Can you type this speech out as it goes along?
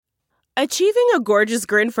Achieving a gorgeous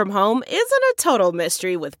grin from home isn't a total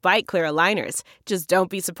mystery with Byte Clear aligners. Just don't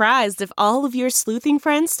be surprised if all of your sleuthing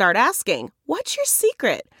friends start asking, "What's your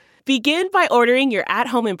secret?" Begin by ordering your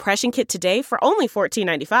at-home impression kit today for only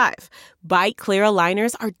 $14.95. Byte Clear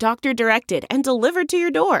aligners are doctor-directed and delivered to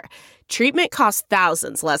your door. Treatment costs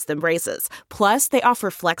thousands less than braces. Plus, they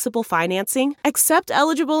offer flexible financing, accept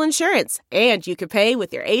eligible insurance, and you can pay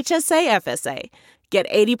with your HSA FSA. Get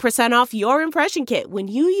 80% off your impression kit when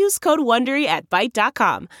you use code WONDERY at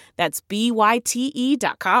Byte.com. That's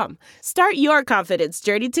BYTE.com. Start your confidence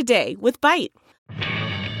journey today with Byte.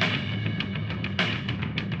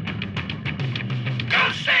 Go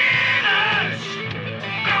Steelers!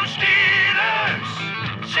 Go Steelers!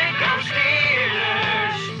 Say go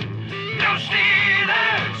Steelers! Go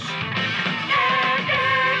Steelers! Yeah,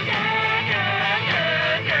 yeah, yeah, yeah, yeah,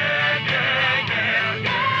 yeah, yeah, yeah,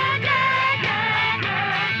 yeah.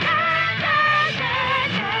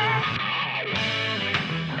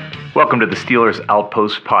 Welcome to the Steelers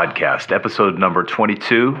Outpost Podcast, episode number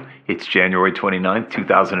 22. It's January 29th,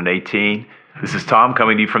 2018. This is Tom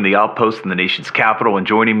coming to you from the Outpost in the nation's capital, and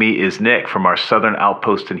joining me is Nick from our Southern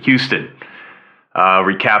Outpost in Houston,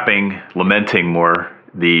 lamenting more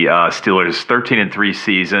the Steelers' 13-3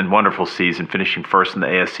 season, wonderful season, finishing first in the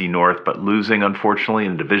AFC North, but losing, unfortunately,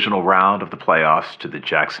 in the divisional round of the playoffs to the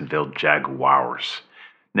Jacksonville Jaguars.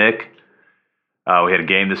 Nick, we had a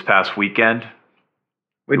game this past weekend.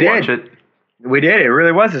 We did. Watch it? We did. It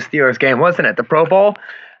really was a Steelers game, wasn't it? The Pro Bowl.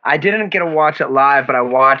 I didn't get to watch it live, but I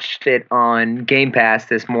watched it on Game Pass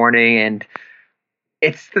this morning, and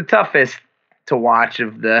it's the toughest to watch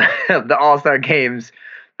of the of the All-Star games.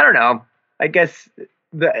 I don't know. I guess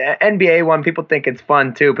the NBA one, people think it's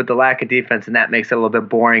fun too, but the lack of defense in that makes it a little bit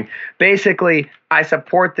boring. Basically, I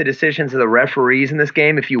support the decisions of the referees in this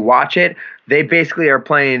game. If you watch it, they basically are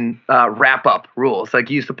playing wrap-up rules, like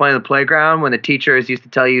you used to play in the playground when the teachers used to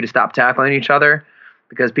tell you to stop tackling each other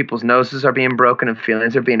because people's noses are being broken and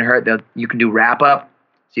feelings are being hurt. You can do wrap-up.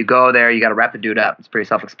 So you go there, you got to wrap the dude up. It's pretty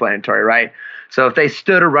self-explanatory, right? So if they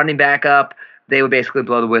stood a running back up, they would basically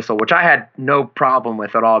blow the whistle, which I had no problem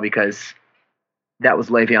with at all because that was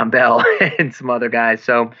Le'Veon Bell and some other guys.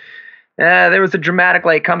 So there was a dramatic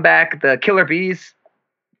late comeback. The Killer Bees,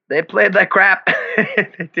 they played like crap.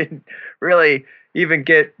 They didn't really even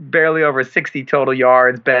get barely over 60 total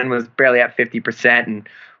yards. Ben was barely at 50%, and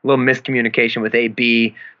a little miscommunication with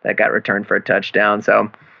AB that got returned for a touchdown.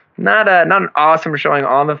 So not an awesome showing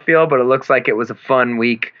on the field, but it looks like it was a fun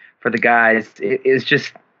week for the guys. It is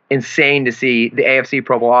just insane to see the AFC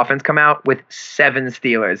Pro Bowl offense come out with 7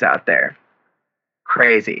 Steelers out there.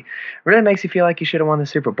 Crazy. It really makes you feel like you should have won the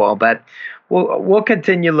Super Bowl, but we'll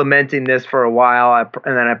continue lamenting this for a while,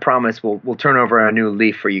 and then I promise we'll turn over a new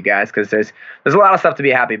leaf for you guys because there's a lot of stuff to be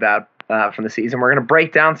happy about from the season. We're going to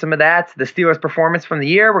break down some of that, the Steelers' performance from the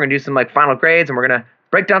year. We're going to do some final grades, and we're going to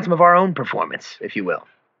break down some of our own performance, if you will.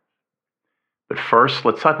 But first,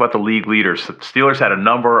 let's talk about the league leaders. The Steelers had a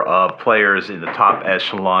number of players in the top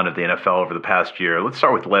echelon of the NFL over the past year. Let's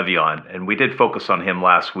start with Le'Veon, and we did focus on him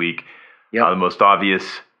last week. Yep. The most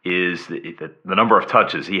obvious is the number of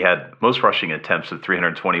touches. He had most rushing attempts at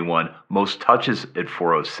 321, most touches at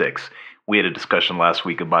 406. We had a discussion last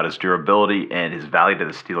week about his durability and his value to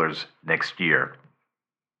the Steelers next year.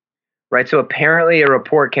 Right, so apparently a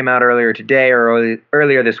report came out earlier today or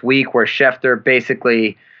earlier this week where Schefter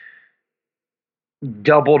basically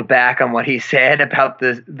doubled back on what he said about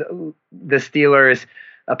the Steelers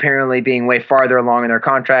apparently being way farther along in their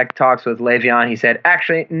contract talks with Le'Veon. He said,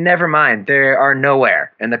 actually, never mind. They are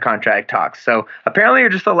nowhere in the contract talks. So apparently you're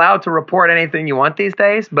just allowed to report anything you want these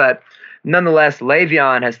days. But nonetheless,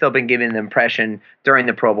 Le'Veon has still been giving the impression during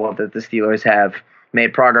the Pro Bowl that the Steelers have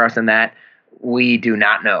made progress in that. We do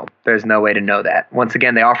not know. There's no way to know that. Once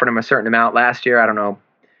again, they offered him a certain amount last year. I don't know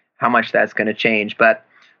how much that's going to change. But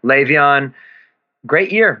Le'Veon,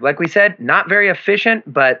 great year. Like we said, not very efficient,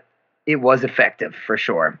 but it was effective for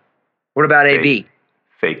sure. What about AB?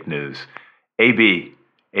 Fake news. AB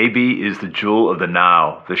is the jewel of the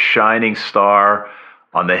now, the shining star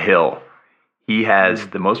on the hill. He has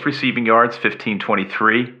the most receiving yards,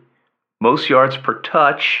 1523, most yards per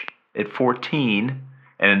touch at 14,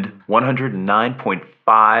 and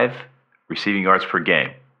 109.5 receiving yards per game.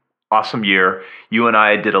 Awesome year. You and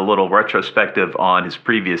I did a little retrospective on his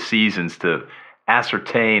previous seasons to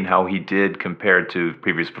ascertain how he did compared to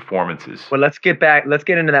previous performances. Well, let's get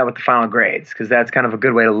into that with the final grades, because that's kind of a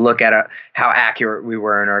good way to look at how accurate we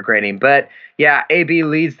were in our grading. But yeah, AB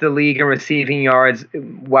leads the league in receiving yards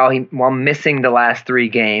while missing the last 3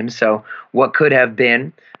 games. So what could have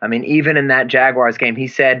been? I mean, even in that Jaguars game, he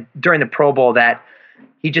said during the Pro Bowl that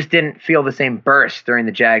he just didn't feel the same burst during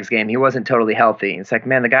the Jags game. He wasn't totally healthy. It's like,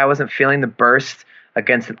 man, the guy wasn't feeling the burst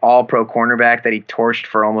against an all-pro cornerback that he torched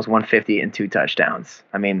for almost 150 and 2 touchdowns.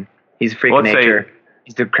 I mean, he's a freak of nature.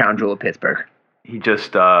 He's the crown jewel of Pittsburgh. He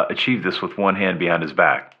just achieved this with one hand behind his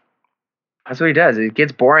back. That's what he does. It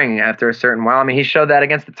gets boring after a certain while. I mean, he showed that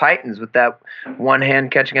against the Titans with that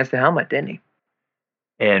one-hand catch against the helmet, didn't he?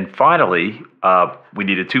 And finally, we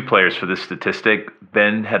needed 2 players for this statistic.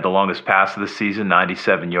 Ben had the longest pass of the season,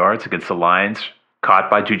 97 yards against the Lions, caught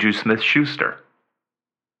by Juju Smith-Schuster.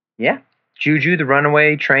 Yeah, Juju, the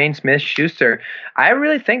runaway train, Smith-Schuster. I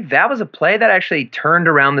really think that was a play that actually turned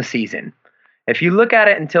around the season. If you look at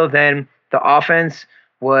it until then, the offense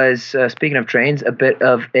was, speaking of trains, a bit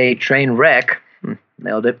of a train wreck.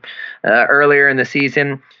 Nailed it. Earlier in the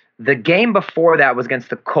season. The game before that was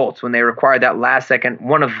against the Colts when they required that last second,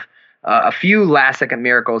 one of a few last second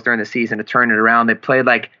miracles during the season to turn it around. They played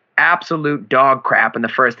like absolute dog crap in the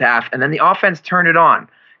first half, and then the offense turned it on,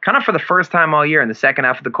 kind of for the first time all year in the second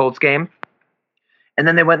half of the Colts game. And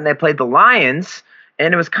then they went and they played the Lions,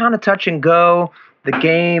 and it was kind of touch and go. The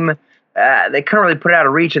game, they couldn't really put it out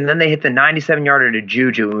of reach, and then they hit the 97-yarder to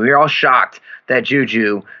Juju, and we were all shocked that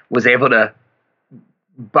Juju was able to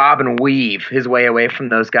bob and weave his way away from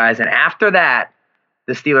those guys. And after that,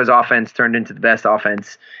 the Steelers offense turned into the best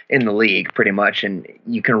offense in the league pretty much. And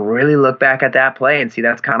you can really look back at that play and see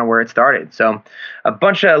that's kind of where it started. So a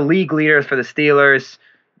bunch of league leaders for the Steelers.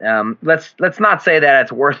 Let's not say that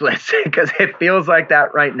it's worthless because it feels like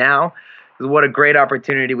that right now. What a great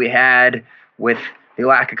opportunity we had with the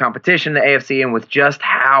lack of competition in the AFC and with just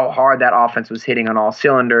how hard that offense was hitting on all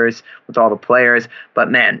cylinders with all the players.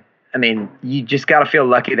 But man, I mean, you just got to feel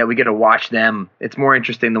lucky that we get to watch them. It's more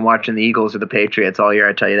interesting than watching the Eagles or the Patriots all year,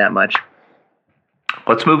 I tell you that much.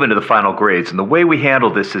 Let's move into the final grades. And the way we handle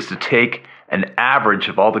this is to take an average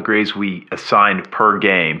of all the grades we assigned per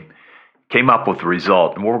game, came up with the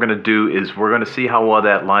result. And what we're going to do is we're going to see how well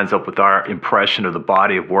that lines up with our impression of the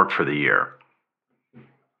body of work for the year. Does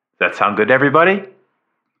that sound good to everybody?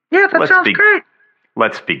 Yeah, that sounds great.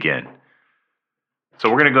 Let's begin. So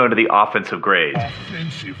we're going to go into the offensive grades.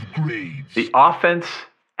 Offensive grades. The offense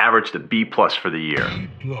averaged a B+ for the year.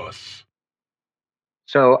 B+.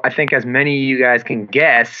 So I think as many of you guys can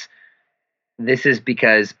guess, this is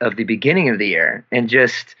because of the beginning of the year. And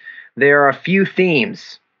just there are a few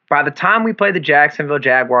themes. By the time we played the Jacksonville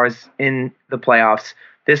Jaguars in the playoffs,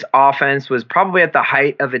 this offense was probably at the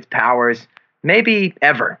height of its powers, maybe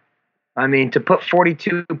ever. I mean, to put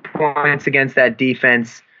 42 points against that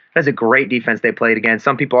defense, that's a great defense they played against.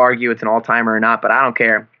 Some people argue it's an all-timer or not, but I don't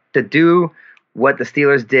care. To do what the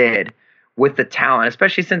Steelers did with the talent,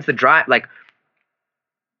 especially since the drive, like,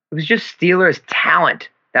 it was just Steelers talent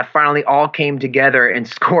that finally all came together and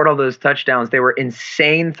scored all those touchdowns. They were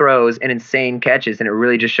insane throws and insane catches, and it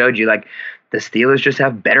really just showed you, like, the Steelers just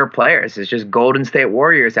have better players. It's just Golden State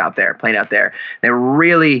Warriors out there, playing out there. They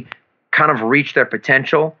really kind of reached their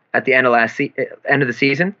potential at the end of end of the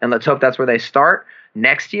season, and let's hope that's where they start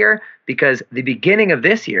next year, because the beginning of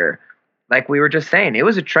this year, like we were just saying, it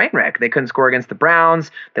was a train wreck. They couldn't score against the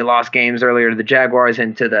Browns. They lost games earlier to the Jaguars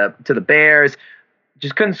and to the Bears.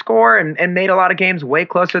 Just couldn't score and made a lot of games way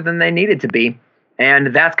closer than they needed to be.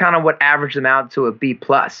 And that's kind of what averaged them out to a B+.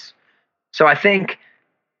 So I think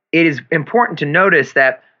it is important to notice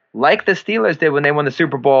that, like the Steelers did when they won the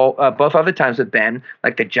Super Bowl both other times with Ben,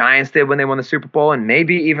 like the Giants did when they won the Super Bowl, and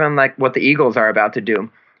maybe even like what the Eagles are about to do,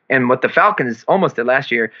 and what the Falcons almost did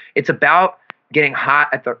last year, it's about getting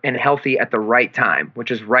hot and healthy at the right time,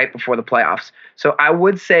 which is right before the playoffs. So I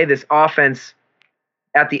would say this offense,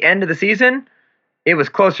 at the end of the season, it was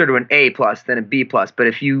closer to an A+ than a B+. But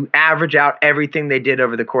if you average out everything they did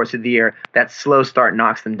over the course of the year, that slow start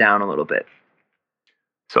knocks them down a little bit.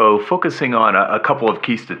 So focusing on a couple of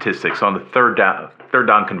key statistics on the third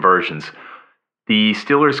down conversions, the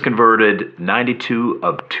Steelers converted 92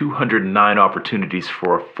 of 209 opportunities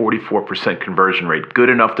for a 44% conversion rate, good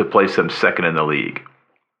enough to place them second in the league.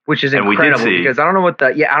 Which is incredible, because I don't know what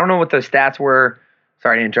the stats were.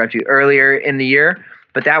 Sorry to interrupt you, earlier in the year,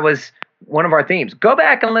 but that was one of our themes. Go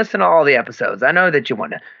back and listen to all the episodes. I know that you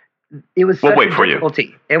want to. It was such a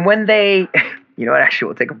difficulty. And when they, you know what, actually,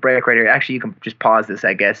 we'll take a break right here. Actually, you can just pause this,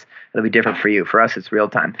 I guess. It'll be different for you. For us, it's real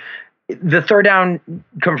time. The third down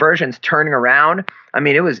conversions turning around, I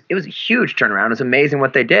mean, it was a huge turnaround. It was amazing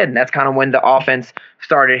what they did. And that's kind of when the offense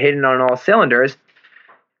started hitting on all cylinders.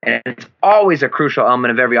 And it's always a crucial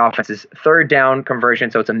element of every offense's third down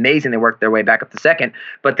conversion. So it's amazing they worked their way back up to second.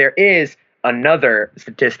 But there is another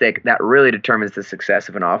statistic that really determines the success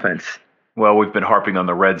of an offense. Well, we've been harping on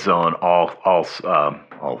the red zone all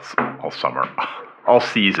summer. all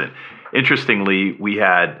season. Interestingly, we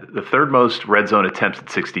had the third most red zone attempts at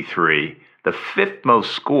 63, the fifth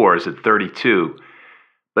most scores at 32,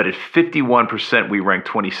 but at 51%, we ranked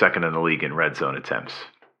 22nd in the league in red zone attempts.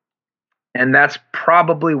 And that's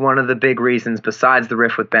probably one of the big reasons, besides the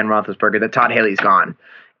riff with Ben Roethlisberger, that Todd Haley's gone.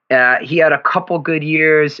 He had a couple good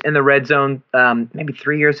years in the red zone, maybe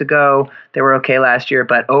 3 years ago. They were okay last year,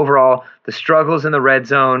 but overall, the struggles in the red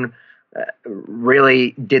zone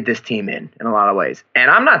really did this team in a lot of ways.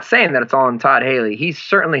 And I'm not saying that it's all on Todd Haley. He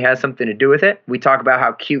certainly has something to do with it. We talk about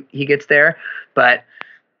how cute he gets there, but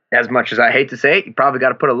as much as I hate to say it, you probably got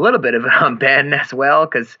to put a little bit of it on Ben as well,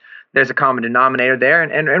 because there's a common denominator there,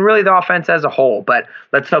 and really the offense as a whole. But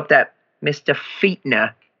let's hope that Mr.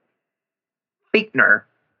 Fichtner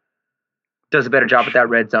does a better job with that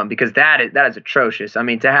red zone, because that is atrocious. I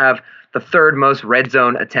mean, to have the third most red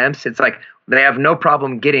zone attempts, it's like they have no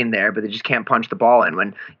problem getting there, but they just can't punch the ball in.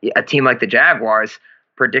 When a team like the Jaguars,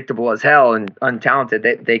 predictable as hell and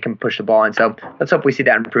untalented, they can push the ball in. So let's hope we see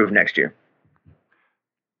that improve next year.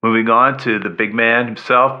 Moving on to the big man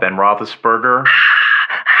himself, Ben Roethlisberger.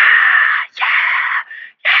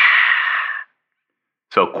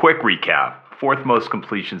 So quick recap. Fourth most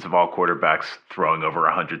completions of all quarterbacks, throwing over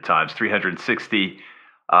 100 times, 360.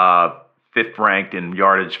 Fifth ranked in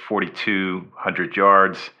yardage, 4,200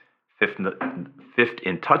 yards. Fifth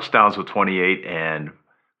in touchdowns with 28, and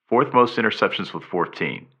fourth most interceptions with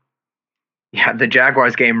 14. Yeah, the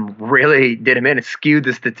Jaguars game really did him in. It skewed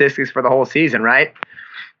the statistics for the whole season, right?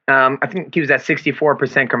 I think he was at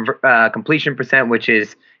 64% completion percent, which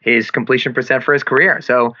is his completion percent for his career.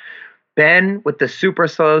 So Ben, with the super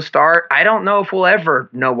slow start, I don't know if we'll ever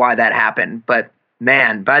know why that happened. But,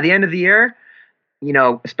 man, by the end of the year,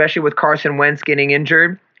 especially with Carson Wentz getting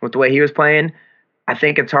injured, with the way he was playing, I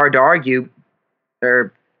think it's hard to argue.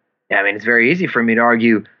 It's very easy for me to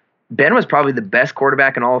argue. Ben was probably the best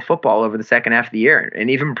quarterback in all of football over the second half of the year. And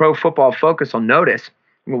even Pro Football Focus will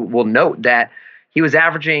note that he was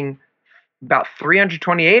averaging about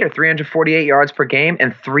 328 or 348 yards per game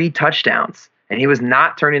and 3 touchdowns. And he was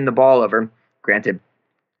not turning the ball over. Granted,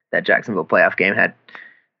 that Jacksonville playoff game had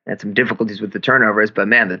some difficulties with the turnovers, but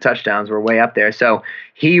man, the touchdowns were way up there. So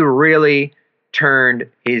he really turned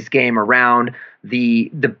his game around. The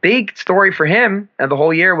big story for him the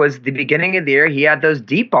whole year was the beginning of the year. He had those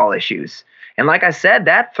deep ball issues. And like I said,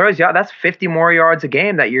 that throws you out. That's 50 more yards a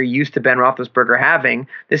game that you're used to Ben Roethlisberger having.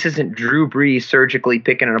 This isn't Drew Brees surgically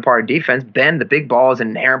picking it apart defense. Ben, the big ball is an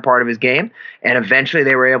inherent part of his game. And eventually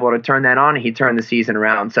they were able to turn that on, and he turned the season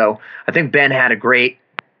around. So I think Ben had a great,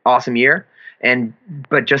 awesome year.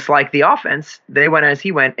 But just like the offense, they went as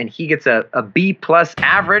he went, and he gets a B-plus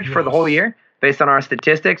average for the whole year based on our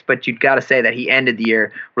statistics. But you've got to say that he ended the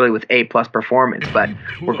year really with A-plus performance. But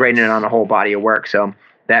we're grading it on a whole body of work. So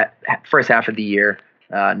that first half of the year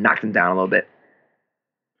knocked him down a little bit.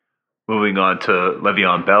 Moving on to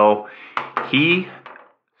Le'Veon Bell. He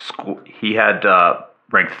had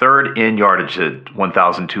ranked third in yardage at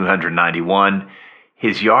 1,291.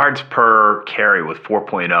 His yards per carry was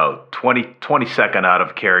 4.0, 22nd out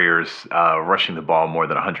of carriers rushing the ball more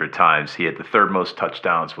than 100 times. He had the third most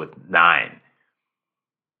touchdowns with 9.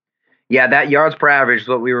 Yeah, that yards per average is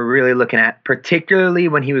what we were really looking at, particularly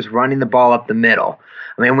when he was running the ball up the middle.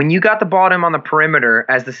 I mean, when you got the ball to him on the perimeter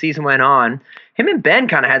as the season went on, him and Ben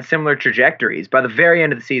kind of had similar trajectories. By the very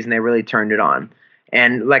end of the season, they really turned it on.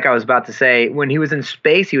 And like I was about to say, when he was in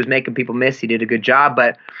space, he was making people miss. He did a good job,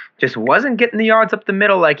 but just wasn't getting the yards up the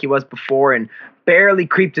middle like he was before, and barely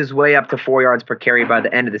creeped his way up to 4 yards per carry by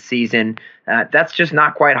the end of the season. That's just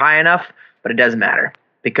not quite high enough, but it doesn't matter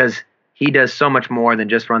because he does so much more than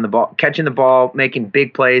just run the ball, catching the ball, making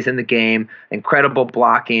big plays in the game, incredible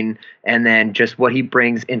blocking, and then just what he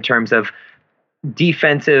brings in terms of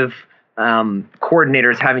defensive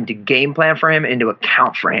coordinators having to game plan for him and to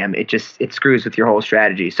account for him. It screws with your whole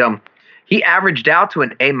strategy. So he averaged out to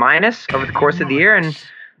an A- over the course of the year, and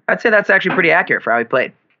I'd say that's actually pretty accurate for how he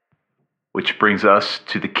played. Which brings us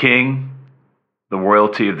to the king, the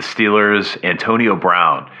royalty of the Steelers, Antonio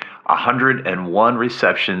Brown. 101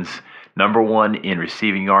 receptions, number one in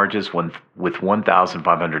receiving yards with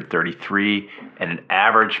 1,533 and an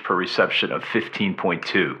average per reception of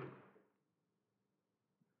 15.2.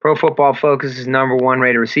 Pro Football Focus is number one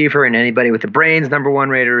rated receiver, and anybody with the brains, number one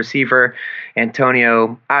rated receiver.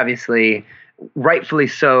 Antonio, obviously, rightfully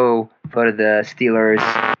so, voted the Steelers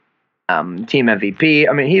team MVP.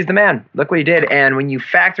 I mean, he's the man. Look what he did. And when you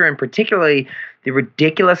factor in particularly the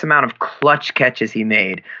ridiculous amount of clutch catches he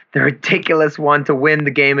made, the ridiculous one to win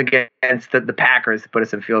the game against the Packers to put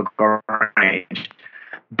us in field goal range,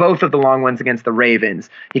 both of the long ones against the Ravens.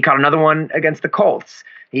 He caught another one against the Colts.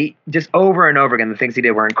 He just over and over again, the things he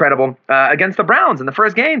did were incredible. Against the Browns in the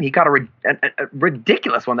first game, he caught a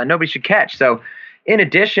ridiculous one that nobody should catch. So in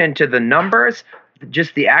addition to the numbers,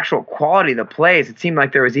 just the actual quality of the plays, it seemed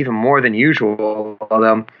like there was even more than usual,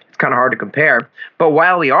 although it's kind of hard to compare. But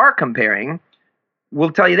while we are comparing,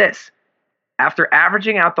 we'll tell you this. After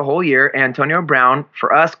averaging out the whole year, Antonio Brown,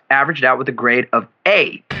 for us, averaged out with a grade of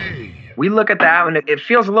A. We look at that and it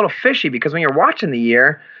feels a little fishy because when you're watching the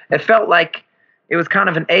year, it felt like it was kind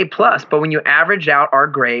of an A+. But when you average out our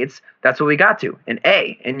grades, that's what we got to, an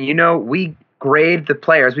A. And, we grade the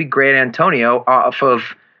players. We grade Antonio off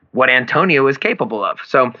of what Antonio is capable of.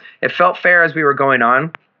 So it felt fair as we were going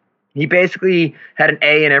on. He basically had an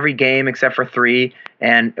A in every game except for 3,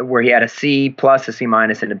 and where he had a C+, a C-,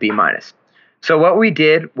 and a B-. So what we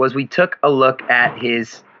did was we took a look at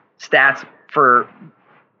his stats for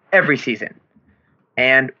every season,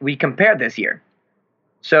 and we compared this year.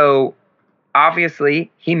 So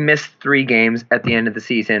obviously he missed 3 games at the end of the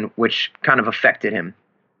season, which kind of affected him.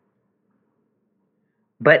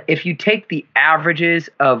 But if you take the averages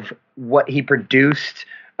of what he produced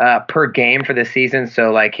per game for this season,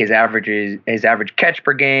 so like his average catch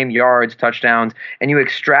per game, yards, touchdowns, and you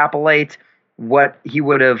extrapolate what he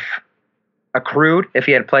would have accrued if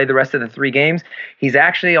he had played the rest of the 3 games, he's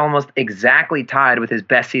actually almost exactly tied with his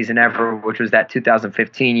best season ever, which was that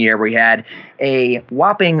 2015 year where he had a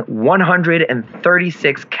whopping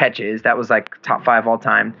 136 catches. That was like top 5 all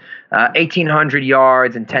time, 1,800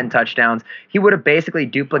 yards and 10 touchdowns. He would have basically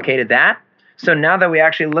duplicated that. So now that we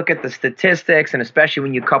actually look at the statistics, and especially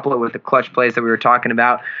when you couple it with the clutch plays that we were talking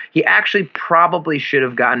about, he actually probably should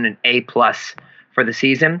have gotten an A+ for the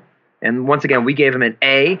season. And once again, we gave him an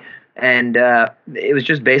A. And it was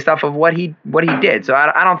just based off of what he did. So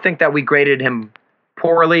I don't think that we graded him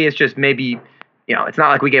poorly. It's just maybe, it's not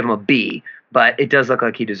like we gave him a B, but it does look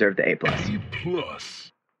like he deserved the A+.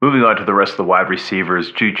 Moving on to the rest of the wide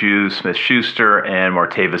receivers, Juju Smith-Schuster and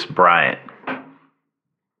Martavis Bryant.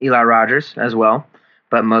 Eli Rogers as well,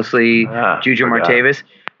 but mostly Juju Martavis.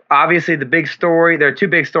 Obviously, the big story, there are 2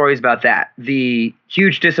 big stories about that. The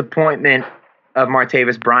huge disappointment of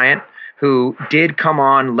Martavis Bryant, who did come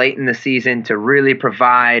on late in the season to really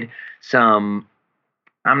provide some,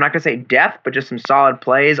 I'm not going to say depth, but just some solid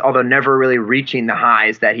plays, although never really reaching the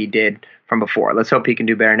highs that he did from before. Let's hope he can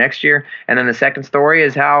do better next year. And then the second story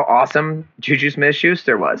is how awesome Juju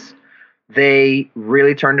Smith-Schuster was. They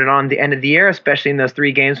really turned it on the end of the year, especially in those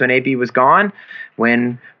 3 games when AB was gone,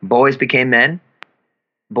 when boys became men,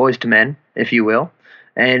 boys to men, if you will.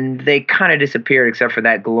 And they kind of disappeared except for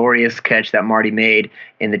that glorious catch that Marty made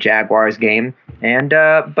in the Jaguars game. And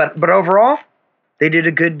but overall, they did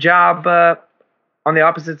a good job on the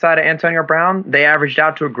opposite side of Antonio Brown. They averaged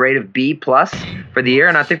out to a grade of B+ for the year,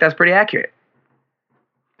 and I think that's pretty accurate.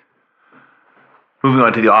 Moving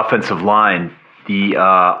on to the offensive line. The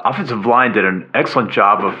offensive line did an excellent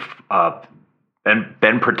job of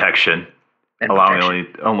bend protection, allowing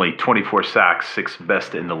only 24 sacks, 6th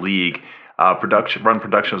best in the league. Run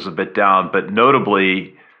production was a bit down, but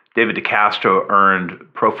notably, David DeCastro earned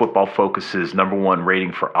Pro Football Focus's #1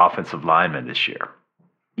 rating for offensive linemen this year.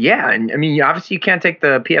 Yeah, and I mean, obviously you can't take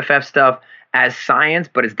the PFF stuff as science,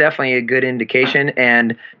 but it's definitely a good indication.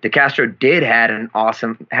 And DeCastro did have an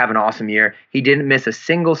awesome year. He didn't miss a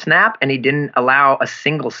single snap, and he didn't allow a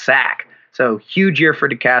single sack. So huge year for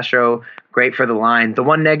DeCastro. Great for the line. The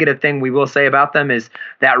one negative thing we will say about them is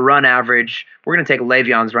that run average. We're going to take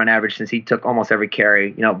Le'Veon's run average since he took almost every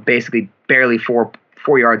carry, basically barely four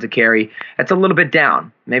yards a carry. It's a little bit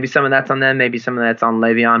down. Maybe some of that's on them, maybe some of that's on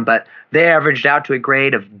Le'Veon, but they averaged out to a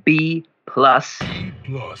grade of B+.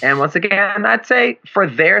 And once again, I'd say for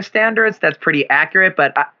their standards, that's pretty accurate,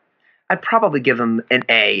 but I'd probably give them an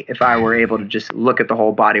A if I were able to just look at the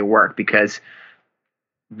whole body of work, because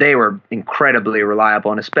they were incredibly reliable,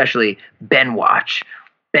 and especially bend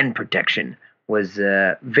protection was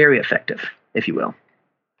very effective, if you will.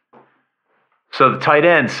 So the tight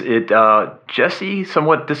ends, Jesse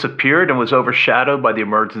somewhat disappeared and was overshadowed by the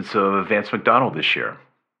emergence of Vance McDonald this year.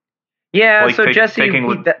 Yeah, Jesse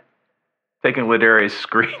taking Ladarius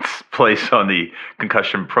Green's place on the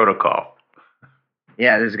concussion protocol.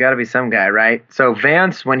 Yeah, there's got to be some guy, right? So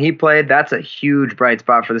Vance, when he played, that's a huge bright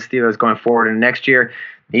spot for the Steelers going forward. And next year,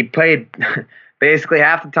 he played basically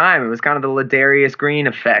half the time. It was kind of the Ladarius Green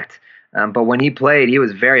effect. But when he played, he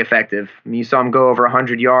was very effective. I mean, you saw him go over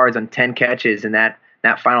 100 yards on 10 catches in that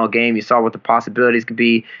final game. You saw what the possibilities could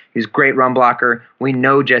be. He was a great run blocker. We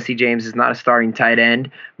know Jesse James is not a starting tight end,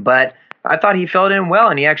 but I thought he filled in well,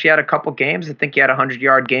 and he actually had a couple games. I think he had a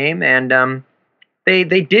 100-yard game, and they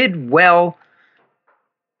did well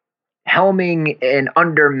helming an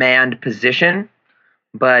undermanned position,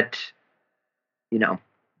 but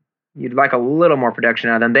you'd like a little more production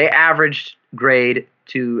out of them. They averaged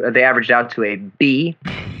out to a B.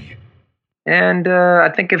 And I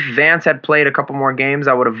think if Vance had played a couple more games,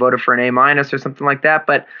 I would have voted for an A- or something like that.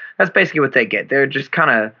 But that's basically what they get. They're just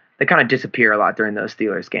they kind of disappear a lot during those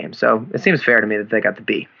Steelers games. So it seems fair to me that they got the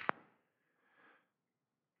B.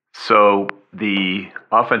 So the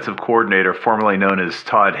offensive coordinator, formerly known as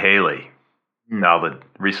Todd Haley, now the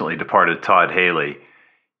recently departed Todd Haley,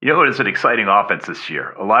 it was an exciting offense this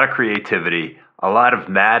year. A lot of creativity, a lot of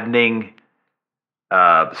maddening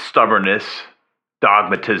stubbornness,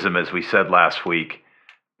 dogmatism, as we said last week.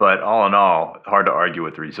 But all in all, hard to argue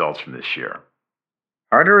with the results from this year.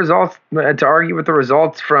 Hard to argue with the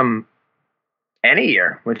results from any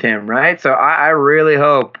year with him, right? So I really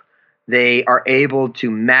hope they are able to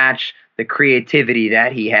match the creativity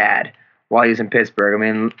that he had while he was in Pittsburgh.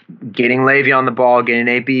 I mean, getting Le'Veon the ball, getting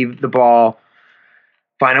AB the ball,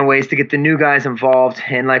 finding ways to get the new guys involved.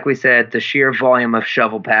 And like we said, the sheer volume of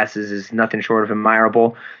shovel passes is nothing short of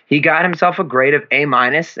admirable. He got himself a grade of A-,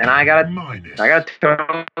 and I gotta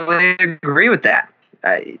totally agree with that.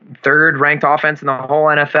 Third ranked offense in the whole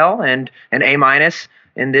NFL, and an A-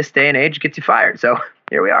 in this day and age gets you fired. So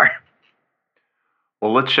here we are.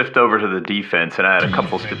 Well, let's shift over to the defense, and I had a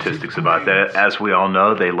couple statistics about that. As we all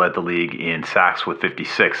know, they led the league in sacks with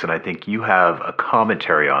 56, and I think you have a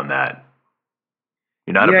commentary on that.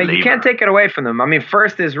 You're not a believer. You can't take it away from them. I mean,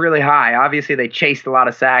 first is really high. Obviously, they chased a lot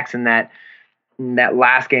of sacks in that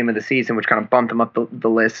last game of the season, which kind of bumped them up the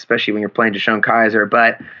list, especially when you're playing Deshaun Kaiser.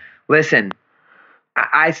 But listen,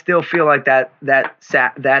 I still feel like that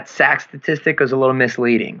sack statistic is a little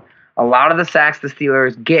misleading. A lot of the sacks the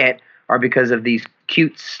Steelers get are because of these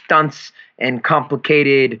cute stunts and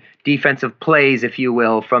complicated defensive plays, if you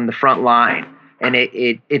will, from the front line. And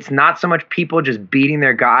it's not so much people just beating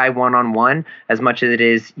their guy one-on-one as much as it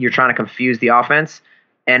is you're trying to confuse the offense.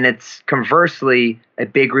 And it's conversely a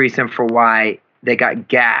big reason for why they got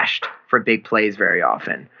gashed for big plays very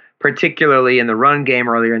often, particularly in the run game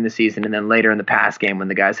earlier in the season and then later in the pass game when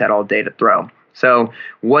the guys had all day to throw. So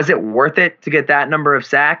was it worth it to get that number of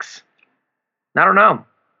sacks? I don't know.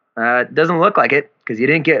 It doesn't look like it because you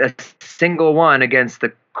didn't get a single one against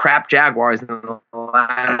the crap Jaguars in the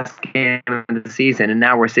last game of the season, and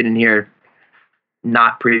now we're sitting here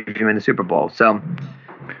not previewing the Super Bowl. So,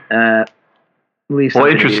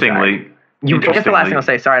 interestingly, I guess the last thing I'll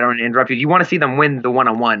say, sorry, I don't want to interrupt you. You want to see them win the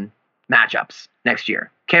one-on-one matchups next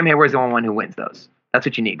year. Cam Hayward's the only one who wins those. That's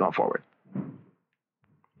what you need going forward.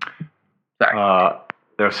 Sorry.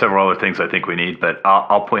 There are several other things I think we need, but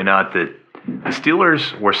I'll point out that the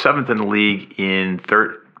Steelers were 7th in the league in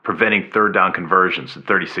preventing third down conversions at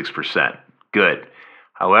 36%. Good.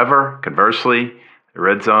 However, conversely, the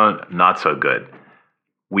red zone, not so good.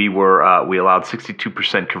 We allowed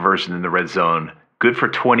 62% conversion in the red zone. Good for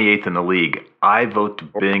 28th in the league. I vote to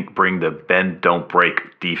bring the bend, don't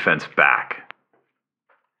break defense back.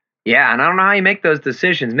 Yeah, and I don't know how you make those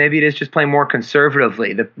decisions. Maybe it is just playing more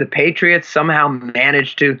conservatively. The Patriots somehow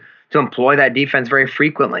managed to employ that defense very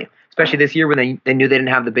frequently, especially this year when they knew they didn't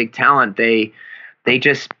have the big talent. They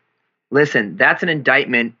just, listen, that's an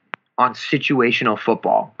indictment on situational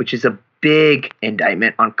football, which is a big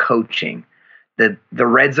indictment on coaching. The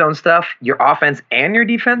red zone stuff, your offense and your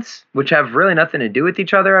defense, which have really nothing to do with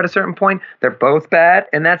each other at a certain point, they're both bad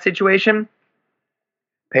in that situation.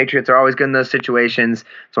 Patriots are always good in those situations.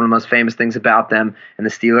 It's one of the most famous things about them. And the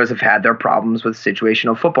Steelers have had their problems with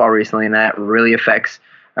situational football recently, and that really reflects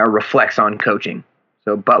on coaching.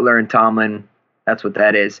 So Butler and Tomlin, that's what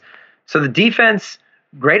that is. So the defense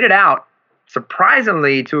graded out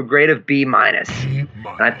surprisingly to a grade of B-. And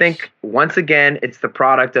I think, once again, it's the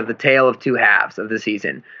product of the tale of two halves of the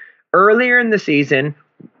season. Earlier in the season,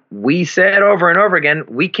 we said over and over again,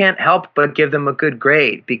 we can't help but give them a good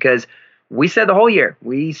grade because we said the whole year,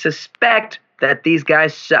 we suspect that these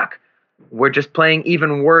guys suck. We're just playing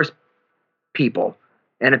even worse people.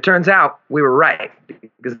 And it turns out we were right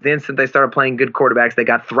because the instant they started playing good quarterbacks, they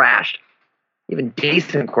got thrashed. Even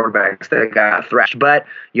decent quarterbacks, they got thrashed. But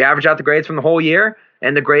you average out the grades from the whole year,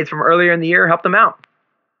 and the grades from earlier in the year helped them out.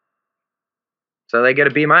 So they get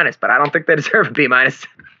a B-, but I don't think they deserve a B-.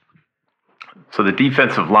 So the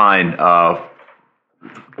defensive line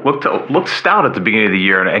looked stout at the beginning of the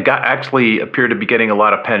year, and it actually appeared to be getting a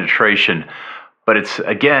lot of penetration. But it's,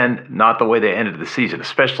 again, not the way they ended the season,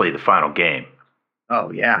 especially the final game.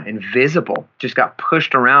 Oh, yeah, invisible. Just got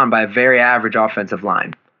pushed around by a very average offensive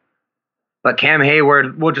line. But Cam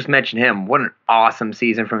Hayward, we'll just mention him. What an awesome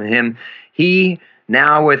season from him. He,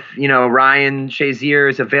 now with, Ryan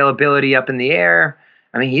Shazier's availability up in the air,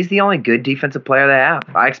 I mean, he's the only good defensive player they have.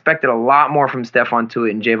 I expected a lot more from Stephon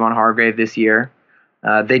Tuitt and Javon Hargrave this year.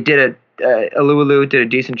 They did Alualu did a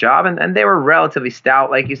decent job, and they were relatively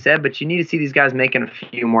stout, like you said, but you need to see these guys making a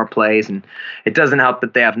few more plays, and it doesn't help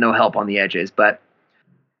that they have no help on the edges. But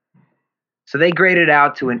so they graded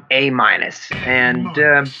out to an A-, and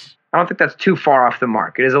I don't think that's too far off the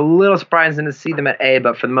mark. It is a little surprising to see them at A,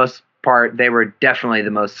 but for the most part, they were definitely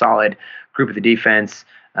the most solid group of the defense,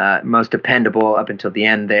 most dependable up until the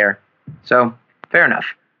end there. So, fair enough.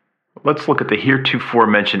 Let's look at the heretofore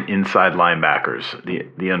mentioned inside linebackers.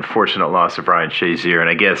 The unfortunate loss of Ryan Shazier, and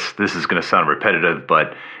I guess this is going to sound repetitive,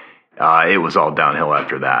 but it was all downhill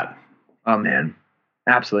after that. Oh, man.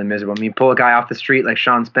 Absolutely miserable. I mean, pull a guy off the street like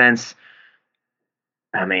Sean Spence.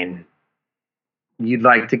 I mean, you'd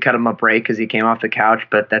like to cut him a break because he came off the couch,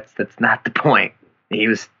 but that's not the point. He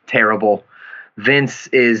was terrible. Vince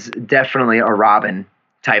is definitely a Robin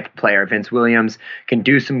type player. Vince Williams can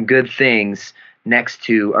do some good things next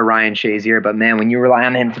to a Ryan Shazier, but man, when you rely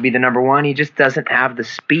on him to be the number one, he just doesn't have the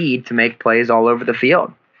speed to make plays all over the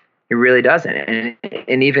field. He really doesn't.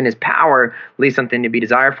 And even his power leaves something to be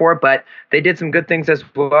desired for, but they did some good things as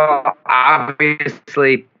well.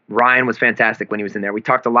 Obviously, Ryan was fantastic when he was in there. We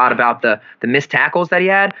talked a lot about the missed tackles that he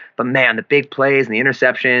had, but man, the big plays and the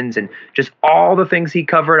interceptions and just all the things he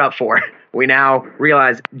covered up for. We now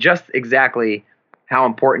realize just exactly how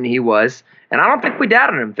important he was. And I don't think we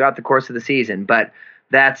doubted him throughout the course of the season, but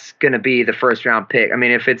that's going to be the first round pick. I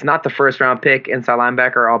mean, if it's not the first round pick inside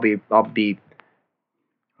linebacker, I'll be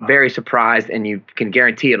very surprised, and you can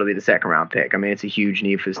guarantee it'll be the second round pick. I mean, it's a huge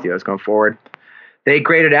need for the Steelers going forward. They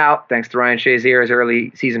graded out, thanks to Ryan Shazier's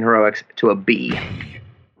early season heroics, to a B.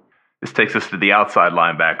 This takes us to the outside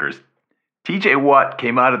linebackers. TJ Watt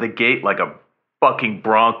came out of the gate like a fucking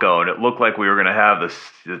Bronco, and it looked like we were going to have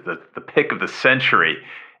the pick of the century.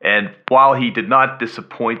 And while he did not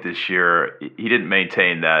disappoint this year, he didn't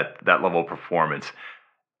maintain that level of performance.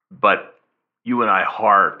 But you and I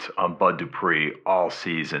harped on Bud Dupree all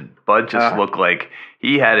season. Bud just looked like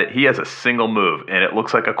he has a single move, and it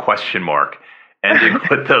looks like a question mark, ending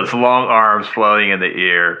with those long arms floating in the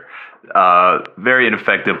air. Very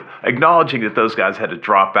ineffective. Acknowledging that those guys had to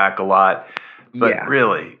drop back a lot. But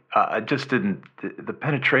really, I just didn't. The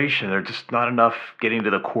penetration, they're just not enough getting to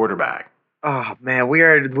the quarterback. Oh man, we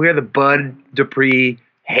are the Bud Dupree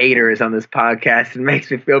haters on this podcast. It makes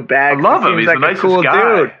me feel bad. I love him. He's like the nicest cool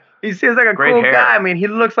guy. Dude. He seems like a great cool guy. I mean, he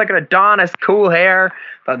looks like an Adonis, cool hair.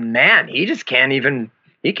 But man, he just can't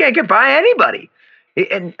get by anybody.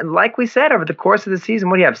 And like we said, over the course of the season,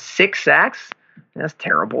 what do you have? 6 sacks? That's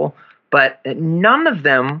terrible. But none of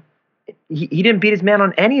them, he didn't beat his man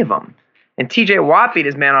on any of them. And TJ Watt beat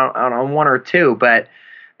his man on 1 or 2, but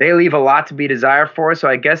they leave a lot to be desired for. So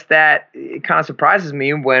I guess that it kind of surprises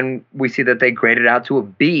me when we see that they graded out to a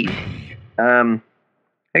B. I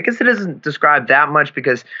guess it doesn't describe that much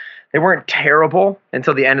because they weren't terrible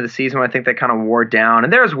until the end of the season when I think they kind of wore down.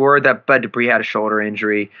 And there's word that Bud Dupree had a shoulder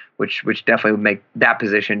injury, which definitely would make that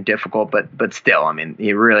position difficult. But still, I mean,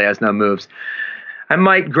 he really has no moves. I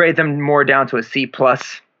might grade them more down to a C+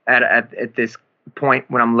 at this point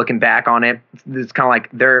when I'm looking back on it. It's kind of like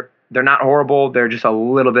they're not horrible. They're just a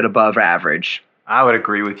little bit above average. I would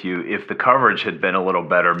agree with you. If the coverage had been a little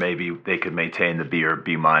better, maybe they could maintain the B or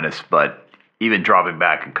B-. But even dropping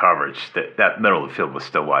back in coverage, that middle of the field was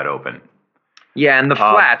still wide open. Yeah, and the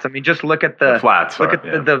flats. I mean, just look at the flats. Look at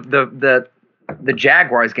the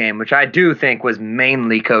Jaguars game, which I do think was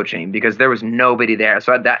mainly coaching because there was nobody there.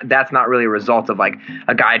 So that's not really a result of like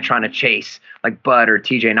a guy trying to chase like Bud or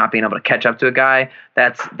TJ not being able to catch up to a guy.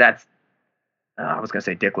 That's I was going to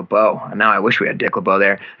say Dick LeBeau. And now I wish we had Dick LeBeau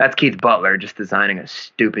there. That's Keith Butler just designing a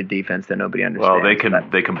stupid defense that nobody understands. Well,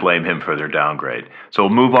 they can blame him for their downgrade. So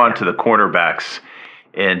we'll move on to the cornerbacks.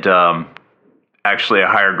 And actually a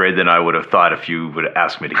higher grade than I would have thought if you would have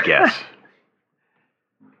asked me to guess.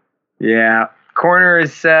 Yeah.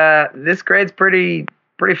 Corners, this grade's pretty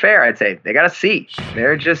fair, I'd say. They got a C.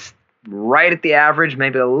 They're just right at the average,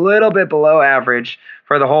 maybe a little bit below average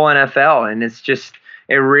for the whole NFL. And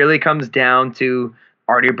it really comes down to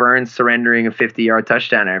Artie Burns surrendering a 50-yard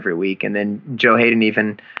touchdown every week. And then Joe Hayden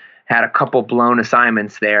even had a couple blown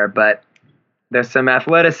assignments there. But there's some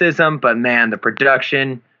athleticism. But, man, the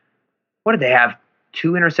production. What did they have?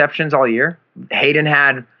 2 interceptions all year? Hayden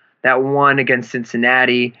had that one against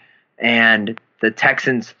Cincinnati. And the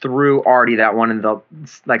Texans threw Artie that one in the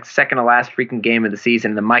second to last freaking game of the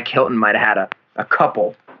season. The Mike Hilton might have had a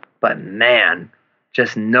couple. But, man,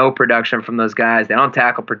 just no production from those guys. They don't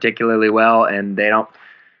tackle particularly well, and they don't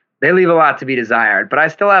They leave a lot to be desired, but I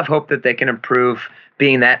still have hope that they can improve,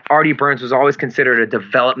 being that Artie Burns was always considered a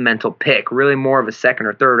developmental pick, really more of a second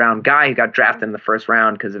or third round guy. He got drafted in the first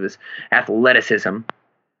round because of his athleticism.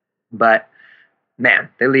 But, man,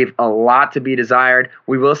 they leave a lot to be desired.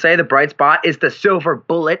 We will say the bright spot is the silver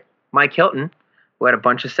bullet, Mike Hilton, who had a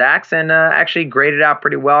bunch of sacks and actually graded out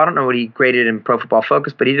pretty well. I don't know what he graded in Pro Football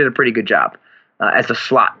Focus, but he did a pretty good job as a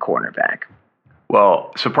slot cornerback.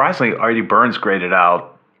 Well, surprisingly, Artie Burns graded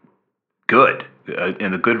out good,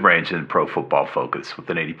 in the good range in Pro Football Focus with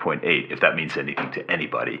an 80.8, if that means anything to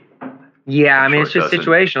anybody. Yeah, I mean, it's just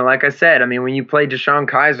situational. Like I said, I mean, when you play Deshaun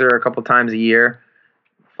Kaiser a couple times a year,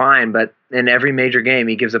 fine, but in every major game,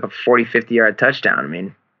 he gives up a 40, 50-yard touchdown. I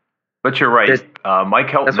mean. But you're right. Mike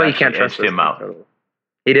Hilton that's why you can't trust him out.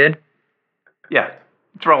 He did? Yeah.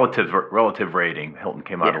 It's relative rating. Hilton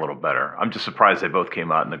came out a little better. I'm just surprised they both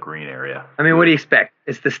came out in the green area. I mean, what do you expect?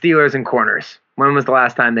 It's the Steelers and corners. When was the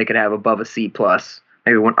last time they could have above a C+?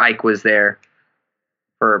 Maybe when Ike was there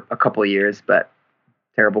for a couple of years, but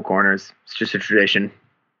terrible corners. It's just a tradition.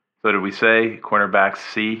 So did we say cornerbacks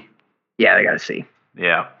C? Yeah, they got a C.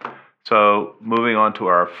 Yeah. So moving on to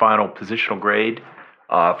our final positional grade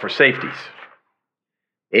for safeties.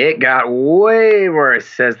 It got way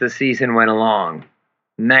worse as the season went along.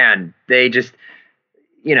 Man, they just,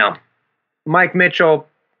 Mike Mitchell,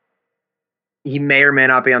 he may or may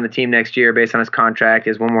not be on the team next year based on his contract.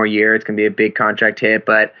 He has one more year. It's going to be a big contract hit.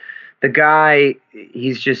 But the guy,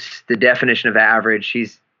 he's just the definition of average.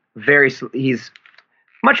 He's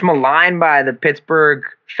much maligned by the Pittsburgh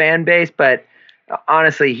fan base, but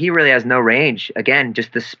honestly, he really has no range. Again,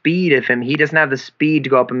 just the speed of him. He doesn't have the speed to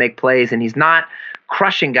go up and make plays, and he's not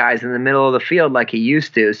crushing guys in the middle of the field like he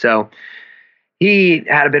used to. So he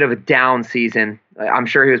had a bit of a down season. I'm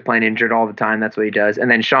sure he was playing injured all the time. That's what he does. And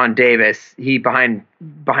then Sean Davis, he behind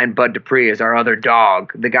Bud Dupree is our other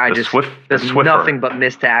dog. The guy does nothing but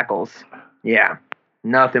miss tackles. Yeah,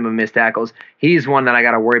 nothing but missed tackles. He's one that I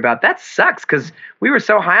got to worry about. That sucks because we were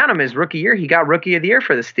so high on him his rookie year. He got Rookie of the Year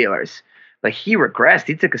for the Steelers. But he regressed.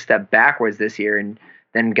 He took a step backwards this year and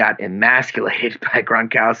then got emasculated by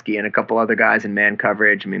Gronkowski and a couple other guys in man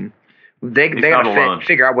coverage. I mean, they got to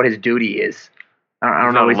figure out what his duty is. I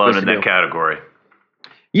don't know what he's supposed to do. He's not alone in that category.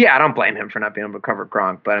 Yeah, I don't blame him for not being able to cover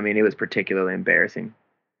Gronk, but I mean, it was particularly embarrassing.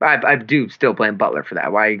 I do still blame Butler for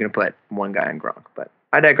that. Why are you going to put one guy in Gronk? But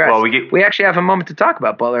I digress. Well, we actually have a moment to talk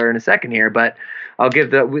about Butler in a second here, but I'll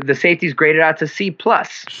give the safeties graded out to C+.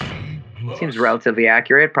 Seems relatively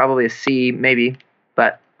accurate. Probably a C, maybe.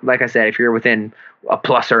 But like I said, if you're within a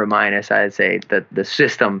plus or a minus, I'd say that the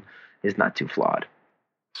system is not too flawed.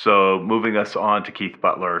 So moving us on to Keith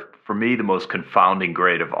Butler, for me, the most confounding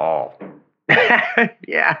grade of all.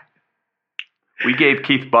 Yeah. We gave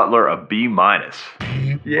Keith Butler a B-.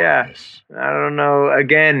 Yeah. I don't know.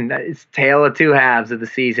 Again, it's tale of two halves of the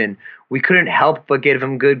season. We couldn't help but give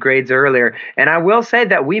him good grades earlier. And I will say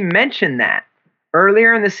that we mentioned that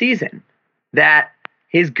earlier in the season, that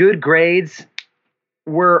his good grades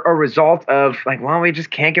were a result of, we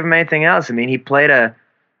just can't give him anything else. I mean, he played a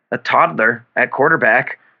toddler at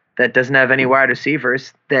quarterback that doesn't have any wide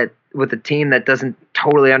receivers, that with a team that doesn't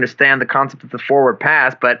totally understand the concept of the forward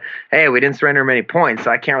pass, but hey, we didn't surrender many points,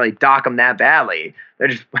 so I can't really dock him that badly. There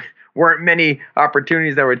just weren't many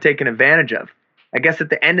opportunities that were taken advantage of. I guess at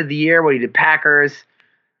the end of the year, what he did Packers,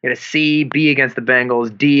 he had a C, B against the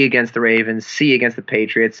Bengals, D against the Ravens, C against the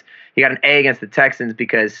Patriots. He got an A against the Texans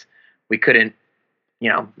because we couldn't,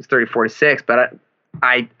 it was 34-6, but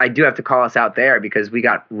I do have to call us out there because we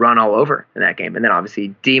got run all over in that game. And then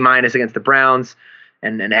obviously D- against the Browns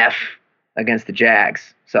and an F against the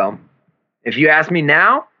Jags. So if you ask me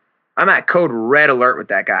now, I'm at code red alert with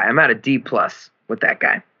that guy. I'm at a D+ with that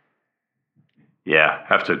guy. Yeah,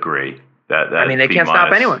 have to agree. They can't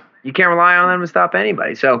stop anyone. You can't rely on them to stop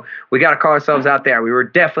anybody. So we got to call ourselves out there. We were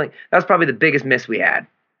that's probably the biggest miss we had.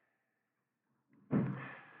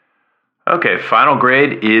 Okay, final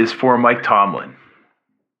grade is for Mike Tomlin.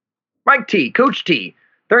 Mike T, Coach T,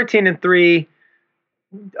 13-3,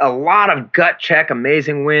 a lot of gut check,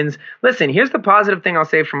 amazing wins. Listen, here's the positive thing I'll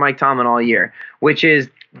say for Mike Tomlin all year, which is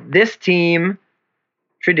this team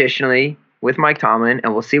traditionally with Mike Tomlin,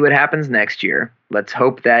 and we'll see what happens next year. Let's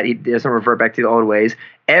hope that he doesn't revert back to the old ways.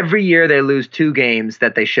 Every year they lose 2 games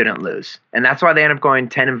that they shouldn't lose, and that's why they end up going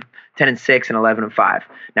 10-6 and 11-5.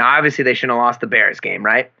 Now, obviously, they shouldn't have lost the Bears game,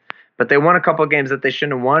 right? But they won a couple of games that they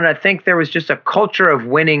shouldn't have won. I think there was just a culture of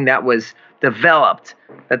winning that was developed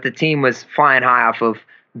that the team was flying high off of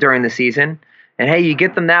during the season. And hey, you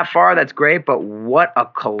get them that far, that's great, but what a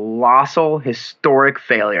colossal, historic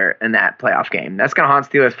failure in that playoff game. That's going to haunt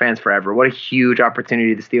Steelers fans forever. What a huge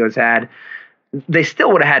opportunity the Steelers had they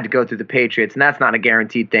still would have had to go through the Patriots, and that's not a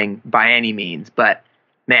guaranteed thing by any means. But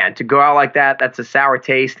man, to go out like that, that's a sour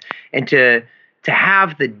taste. And to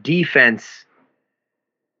have the defense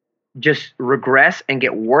just regress and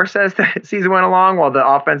get worse as the season went along while the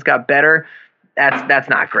offense got better, that's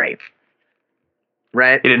not great.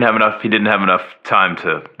 Right? He didn't have enough time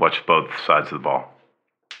to watch both sides of the ball.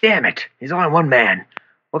 Damn it. He's only one man.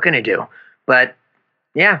 What can he do? But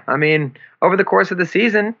yeah, I mean, over the course of the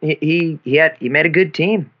season, he made a good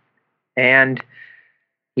team. And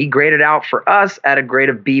he graded out for us at a grade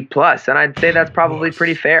of B+, and I'd say that's probably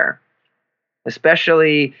pretty fair.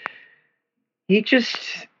 Especially, he just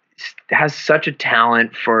has such a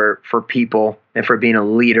talent for people and for being a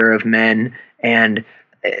leader of men. And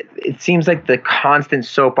it seems like the constant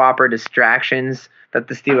soap opera distractions that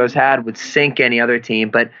the Steelers had would sink any other team,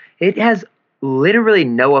 but it has literally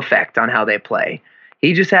no effect on how they play.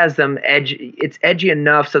 He just has them edgy. It's edgy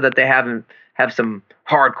enough so that they have some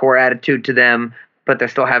hardcore attitude to them, but they're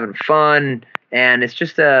still having fun, and it's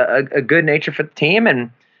just a good nature for the team.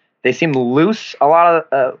 And they seem loose a lot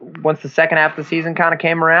of once the second half of the season kind of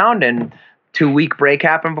came around, and 2-week break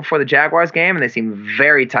happened before the Jaguars game, and they seem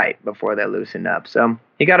very tight before they loosened up. So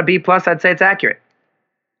he got a B+. I'd say it's accurate.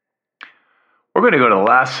 We're going to go to the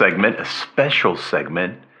last segment, a special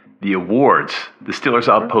segment, the awards, the Steelers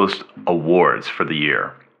Outpost Awards for the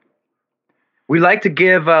year. We like to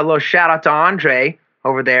give a little shout out to Andre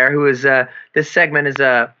over there, who is this segment is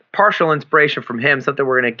a partial inspiration from him, something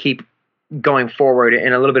we're going to keep going forward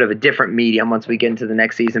in a little bit of a different medium once we get into the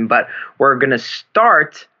next season. But we're going to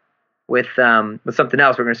start with something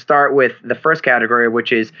else. We're going to start with the first category,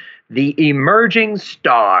 which is the emerging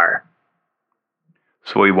star.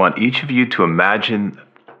 So we want each of you to imagine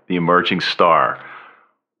the emerging star.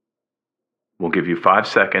 We'll give you 5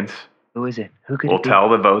 seconds. Who is it? Who could We'll it be? tell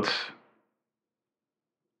the votes.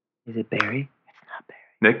 Is it Barry? It's not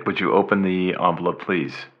Barry. Nick, would you open the envelope,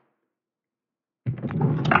 please?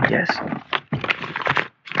 Yes.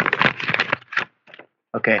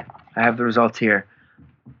 Okay, I have the results here.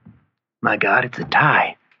 My God, it's a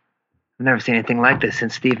tie. I've never seen anything like this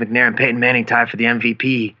since Steve McNair and Peyton Manning tied for the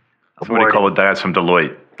MVP Somebody award. call the guys from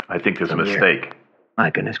Deloitte. I think there's a From here. mistake. My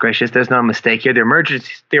goodness gracious, there's no mistake here. The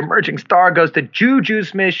emerging star goes to Juju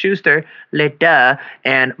Smith-Schuster,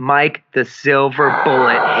 and Mike the Silver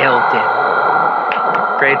Bullet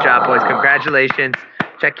Hilton. Great job, boys. Congratulations.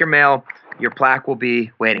 Check your mail. Your plaque will be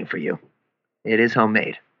waiting for you. It is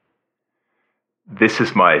homemade. This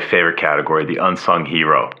is my favorite category, the unsung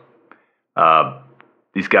hero.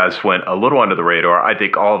 These guys went a little under the radar. I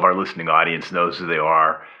think all of our listening audience knows who they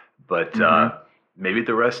are, but maybe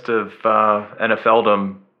the rest of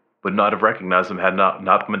NFLdom would not have recognized them had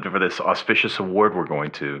not been for this auspicious award we're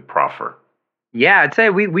going to proffer. Yeah, I'd say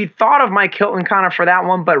we thought of Mike Hilton kind of for that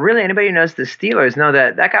one, but really anybody who knows the Steelers know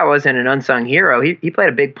that guy wasn't an unsung hero. He played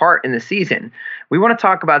a big part in the season. We want to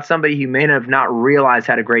talk about somebody who may have not realized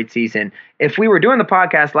had a great season. If we were doing the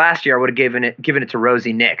podcast last year, I would have given it to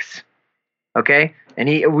Rosie Nix. Okay? And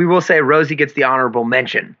we will say Rosie gets the honorable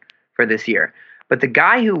mention for this year. But the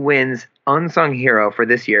guy who wins unsung hero for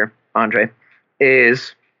this year, Andre,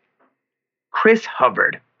 is Chris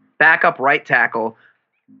Hubbard, backup right tackle.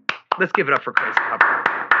 Let's give it up for Chris Hubbard.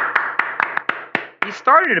 He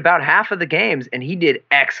started about half of the games, and he did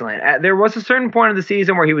excellent. There was a certain point of the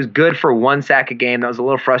season where he was good for 1 sack a game. That was a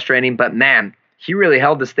little frustrating, but man, he really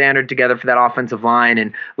held the standard together for that offensive line.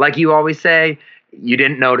 And like you always say, you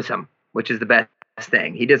didn't notice him, which is the best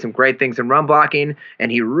thing. He did some great things in run blocking, and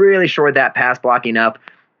he really shored that pass blocking up.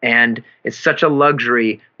 And it's such a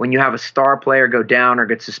luxury when you have a star player go down or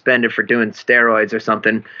get suspended for doing steroids or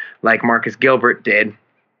something like Marcus Gilbert did.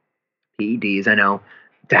 PEDs, I know.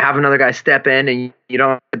 To have another guy step in and you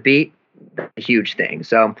don't have to beat, that's a huge thing.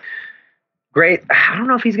 So, great. I don't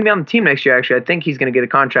know if he's going to be on the team next year, actually. I think he's going to get a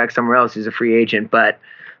contract somewhere else. He's a free agent. But,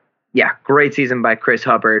 yeah, great season by Chris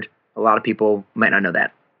Hubbard. A lot of people might not know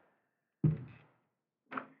that.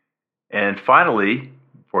 And finally,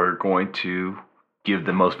 we're going to give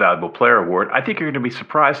the Most Valuable Player Award. I think you're going to be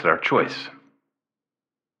surprised at our choice.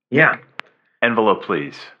 Yeah. Envelope,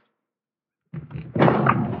 please.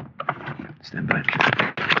 Stand by.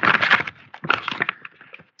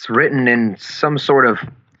 It's written in some sort of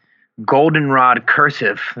goldenrod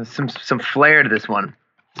cursive. There's some flair to this one.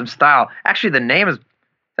 Some style. Actually, the name is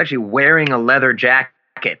actually wearing a leather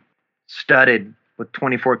jacket studded with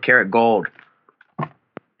 24-karat gold.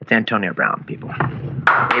 It's Antonio Brown, people.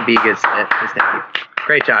 AB gets his thank you.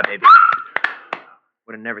 Great job, AB.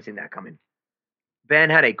 Would have never seen that coming. Ben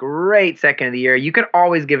had a great second of the year. You can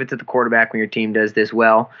always give it to the quarterback when your team does this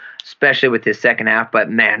well, especially with his second half. But,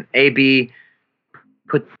 man, AB,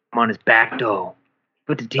 put him on his back, though.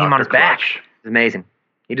 Put the team Dr. on his back. Clutch. It's amazing.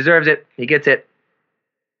 He deserves it. He gets it.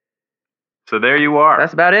 So there you are.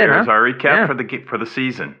 That's about it, There's huh? our recap Yeah. for the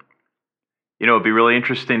season. You know, it'd be really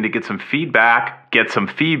interesting to get some feedback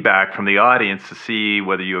from the audience to see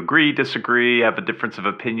whether you agree, disagree, have a difference of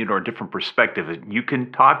opinion or a different perspective. And you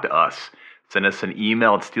can talk to us. Send us an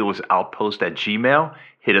email at SteelersOutpost@gmail.com.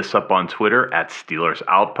 Hit us up on Twitter at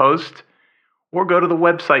SteelersOutpost. Or go to the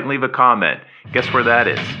website and leave a comment. Guess where that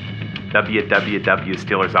is?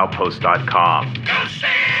 www.SteelersOutpost.com.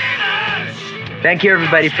 Thank you,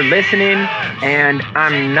 everybody, for listening. And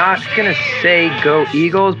I'm not going to say go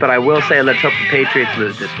Eagles, but I will say let's hope the Patriots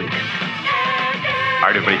lose this weekend. All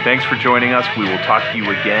right, everybody, thanks for joining us. We will talk to you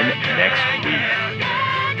again next week.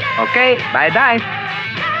 Okay, bye-bye.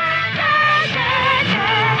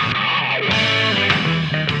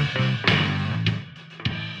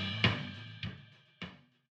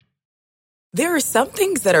 There are some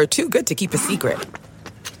things that are too good to keep a secret.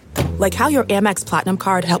 Like how your Amex Platinum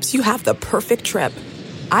card helps you have the perfect trip.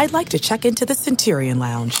 I'd like to check into the Centurion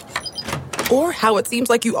Lounge. Or how it seems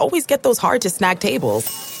like you always get those hard-to-snag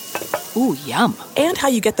tables. Ooh, yum. And how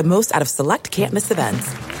you get the most out of select can't-miss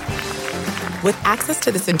events. With access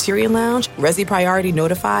to the Centurion Lounge, Resi Priority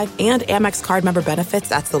Notified, and Amex card member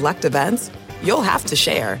benefits at select events, you'll have to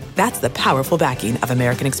share. That's the powerful backing of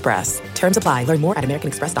American Express. Terms apply. Learn more at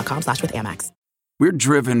americanexpress.com/withAmex. We're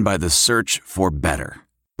driven by the search for better.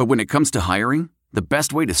 But when it comes to hiring, the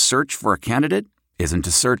best way to search for a candidate isn't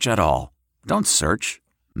to search at all. Don't search.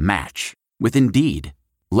 Match. With Indeed.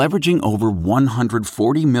 Leveraging over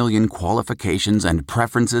 140 million qualifications and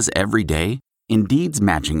preferences every day, Indeed's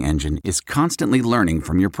matching engine is constantly learning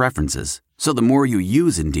from your preferences. So the more you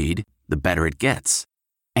use Indeed, the better it gets.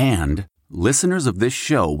 And listeners of this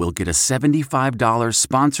show will get a $75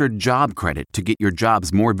 sponsored job credit to get your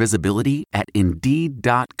jobs more visibility at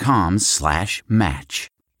Indeed.com/match.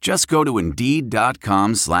 Just go to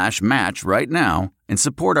Indeed.com/match right now and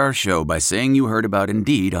support our show by saying you heard about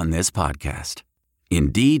Indeed on this podcast.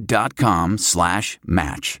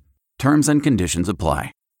 Indeed.com/match. Terms and conditions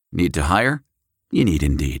apply. Need to hire? You need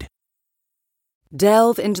Indeed.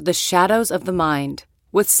 Delve into the shadows of the mind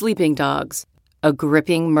with Sleeping Dogs, a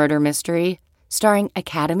gripping murder mystery starring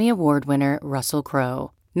Academy Award winner Russell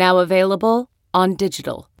Crowe. Now available on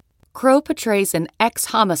digital. Crowe portrays an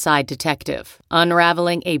ex-homicide detective,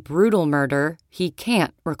 unraveling a brutal murder he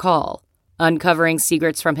can't recall. Uncovering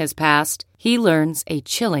secrets from his past, he learns a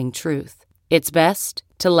chilling truth. It's best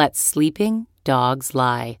to let sleeping dogs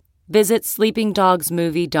lie. Visit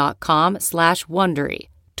sleepingdogsmovie.com/Wondery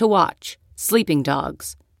to watch Sleeping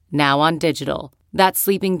Dogs, now on digital. That's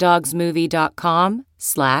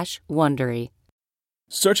sleepingdogsmovie.com/Wondery.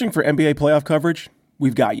 Searching for NBA playoff coverage?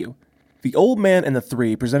 We've got you. The Old Man and the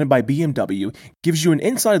Three, presented by BMW, gives you an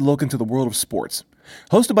inside look into the world of sports.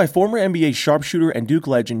 Hosted by former NBA sharpshooter and Duke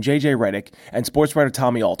legend J.J. Redick and sports writer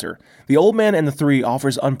Tommy Alter, The Old Man and the Three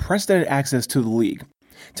offers unprecedented access to the league.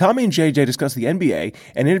 Tommy and JJ discuss the NBA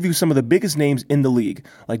and interview some of the biggest names in the league,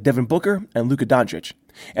 like Devin Booker and Luka Doncic.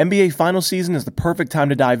 NBA final season is the perfect time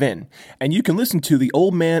to dive in, and you can listen to The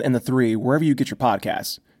Old Man and the Three wherever you get your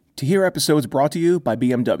podcasts. To hear episodes brought to you by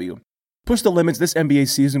BMW. Push the limits this NBA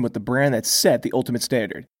season with the brand that set the ultimate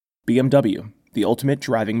standard. BMW, the ultimate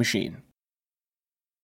driving machine.